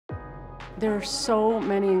There are so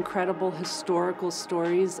many incredible historical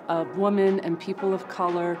stories of women and people of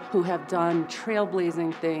color who have done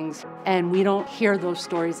trailblazing things, and we don't hear those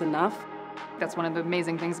stories enough. That's one of the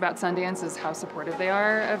amazing things about Sundance is how supportive they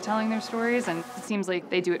are of telling their stories, and it seems like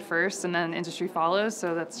they do it first and then industry follows,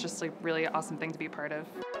 so that's just a really awesome thing to be a part of.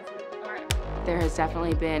 There has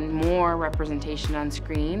definitely been more representation on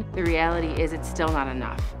screen. The reality is it's still not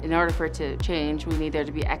enough. In order for it to change, we need there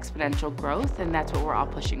to be exponential growth, and that's what we're all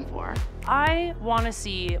pushing for. I want to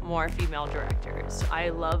see more female directors. I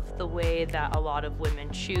love the way that a lot of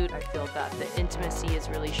women shoot. I feel that the intimacy is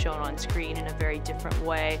really shown on screen in a very different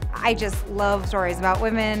way. I just love stories about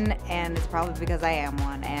women, and it's probably because I am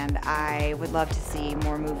one, and I would love to see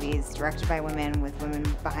more movies directed by women with women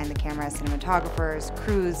behind the camera, cinematographers,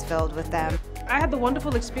 crews filled with them. I had the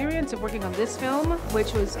wonderful experience of working on this film,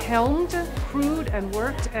 which was helmed, crewed, and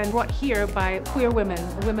worked and brought here by queer women,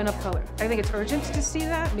 women of color. I think it's urgent to see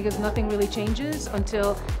that because nothing really changes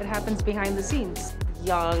until it happens behind the scenes.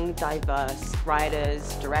 Young, diverse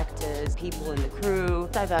writers, directors, people in the crew.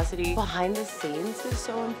 Diversity behind the scenes is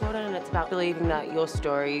so important, and it's about believing that your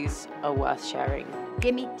stories are worth sharing.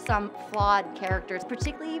 Give me some flawed characters,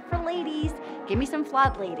 particularly for ladies. Give me some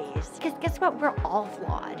flawed ladies. Because guess what? We're all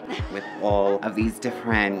flawed. With all of these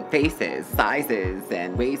different faces, sizes,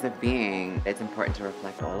 and ways of being, it's important to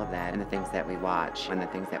reflect all of that in the things that we watch and the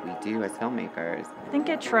things that we do as filmmakers. I think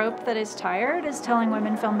a trope that is tired is telling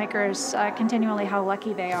women filmmakers continually how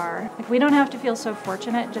lucky they are. Like, we don't have to feel so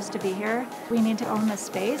fortunate just to be here. We need to own this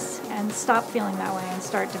space and stop feeling that way and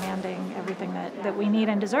start demanding everything that we need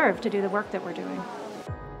and deserve to do the work that we're doing.